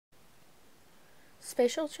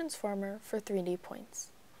Spatial transformer for 3D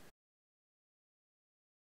points.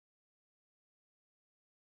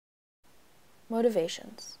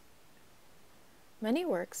 Motivations. Many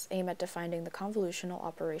works aim at defining the convolutional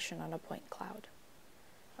operation on a point cloud.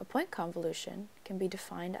 A point convolution can be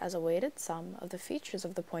defined as a weighted sum of the features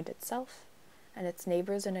of the point itself and its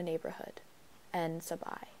neighbors in a neighborhood, n sub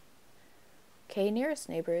I. K nearest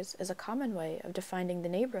neighbors is a common way of defining the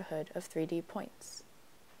neighborhood of 3D points.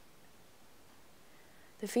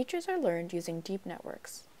 The features are learned using deep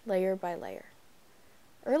networks, layer by layer.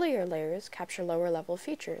 Earlier layers capture lower-level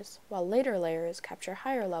features, while later layers capture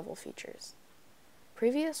higher-level features.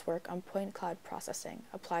 Previous work on point cloud processing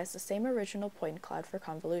applies the same original point cloud for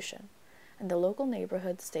convolution, and the local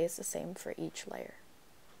neighborhood stays the same for each layer.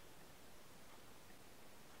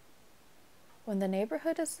 When the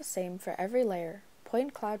neighborhood is the same for every layer,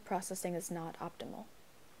 point cloud processing is not optimal.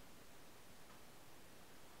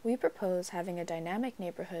 We propose having a dynamic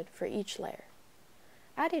neighborhood for each layer.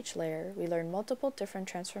 At each layer, we learn multiple different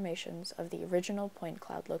transformations of the original point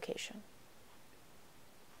cloud location.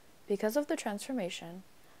 Because of the transformation,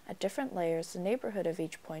 at different layers the neighborhood of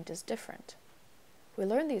each point is different. We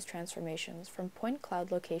learn these transformations from point cloud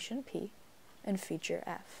location P and feature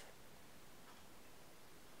F.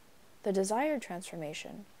 The desired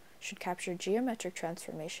transformation should capture geometric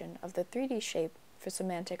transformation of the 3D shape for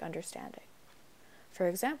semantic understanding. For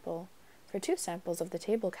example, for two samples of the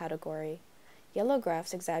table category, yellow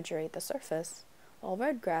graphs exaggerate the surface, while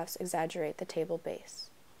red graphs exaggerate the table base.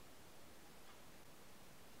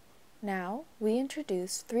 Now, we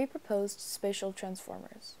introduce three proposed spatial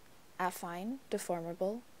transformers: affine,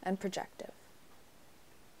 deformable, and projective.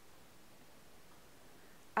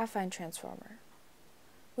 Affine transformer.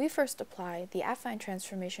 We first apply the affine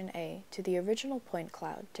transformation A to the original point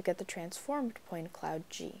cloud to get the transformed point cloud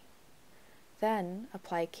G. Then,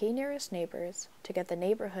 apply K nearest neighbors to get the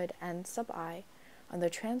neighborhood n sub I on the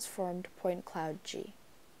transformed point cloud G.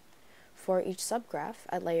 For each subgraph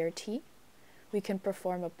at layer T, we can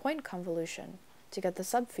perform a point convolution to get the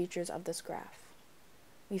subfeatures of this graph.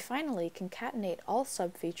 We finally concatenate all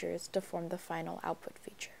subfeatures to form the final output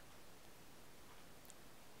feature.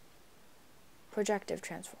 Projective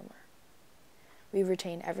transformer. We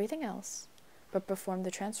retain everything else, but perform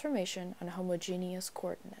the transformation on homogeneous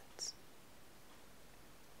coordinates.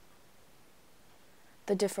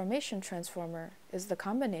 The deformation transformer is the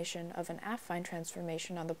combination of an affine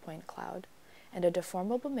transformation on the point cloud and a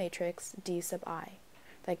deformable matrix D sub I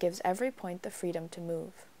that gives every point the freedom to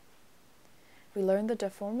move. We learn the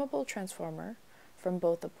deformable transformer from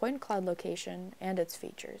both the point cloud location and its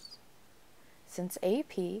features. Since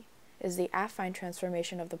AP is the affine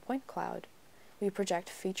transformation of the point cloud, we project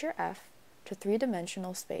feature F to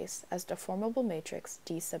three-dimensional space as deformable matrix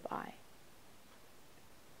D sub I.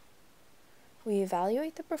 We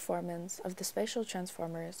evaluate the performance of the spatial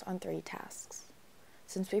transformers on three tasks.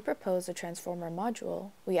 Since we propose a transformer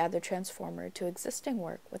module, we add the transformer to existing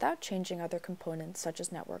work without changing other components such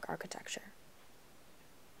as network architecture.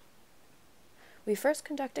 We first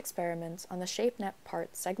conduct experiments on the ShapeNet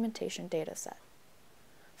part segmentation dataset.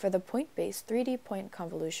 For the point-based 3D point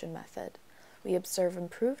convolution method, we observe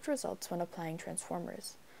improved results when applying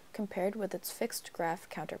transformers, compared with its fixed graph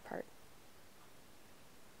counterpart.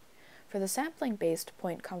 For the sampling-based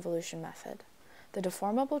point convolution method, the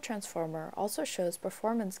deformable transformer also shows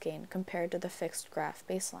performance gain compared to the fixed graph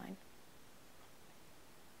baseline.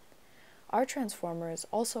 Our transformers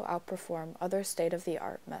also outperform other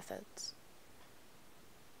state-of-the-art methods.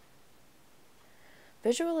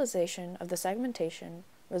 Visualization of the segmentation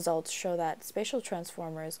results show that spatial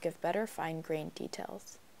transformers give better fine-grained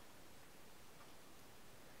details.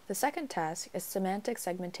 The second task is semantic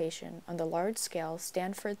segmentation on the large-scale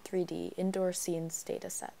Stanford 3D indoor scenes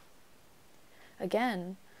dataset.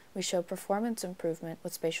 Again, we show performance improvement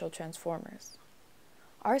with spatial transformers.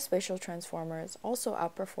 Our spatial transformers also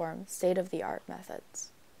outperform state-of-the-art methods.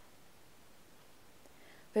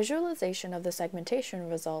 Visualization of the segmentation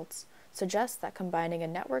results suggests that combining a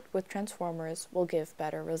network with transformers will give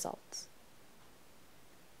better results.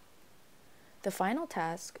 The final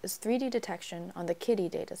task is 3D detection on the Kitty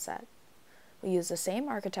dataset. We use the same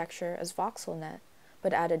architecture as VoxelNet,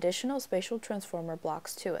 but add additional spatial transformer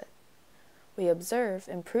blocks to it. We observe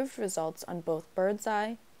improved results on both bird's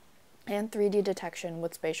eye and 3D detection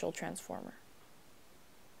with spatial transformer.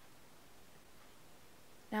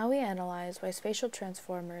 Now we analyze why spatial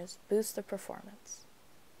transformers boost the performance.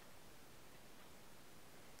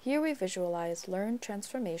 Here we visualize learned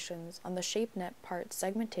transformations on the ShapeNet part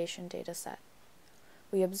segmentation dataset.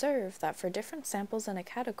 We observe that for different samples in a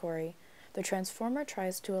category, the transformer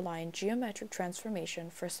tries to align geometric transformation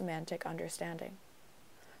for semantic understanding.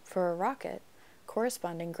 For a rocket,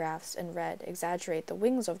 corresponding graphs in red exaggerate the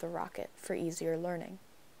wings of the rocket for easier learning.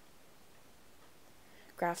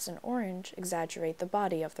 Graphs in orange exaggerate the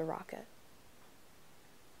body of the rocket.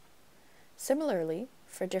 Similarly,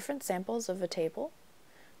 for different samples of a table,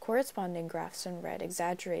 corresponding graphs in red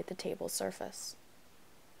exaggerate the table surface,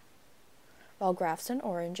 while graphs in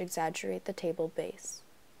orange exaggerate the table base.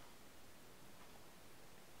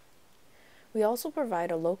 We also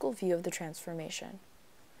provide a local view of the transformation.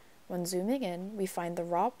 When zooming in, we find the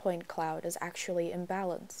raw point cloud is actually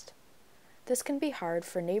imbalanced. This can be hard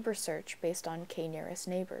for neighbor search based on k-nearest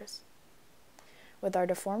neighbors. With our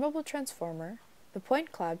deformable transformer, the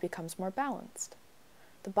point cloud becomes more balanced.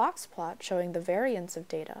 The box plot showing the variance of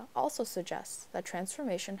data also suggests that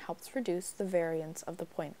transformation helps reduce the variance of the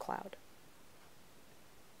point cloud.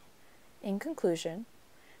 In conclusion,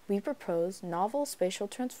 we propose novel spatial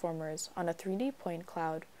transformers on a 3D point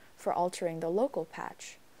cloud for altering the local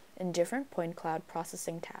patch in different point cloud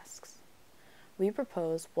processing tasks. We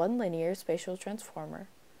propose one linear spatial transformer,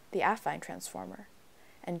 the affine transformer,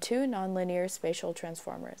 and two nonlinear spatial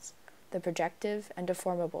transformers, the projective and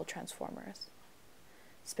deformable transformers.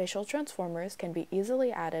 Spatial transformers can be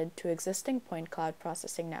easily added to existing point cloud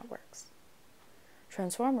processing networks.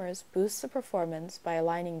 Transformers boost the performance by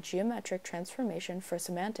aligning geometric transformation for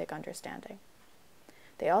semantic understanding.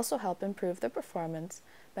 They also help improve the performance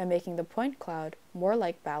by making the point cloud more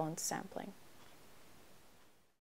like balanced sampling.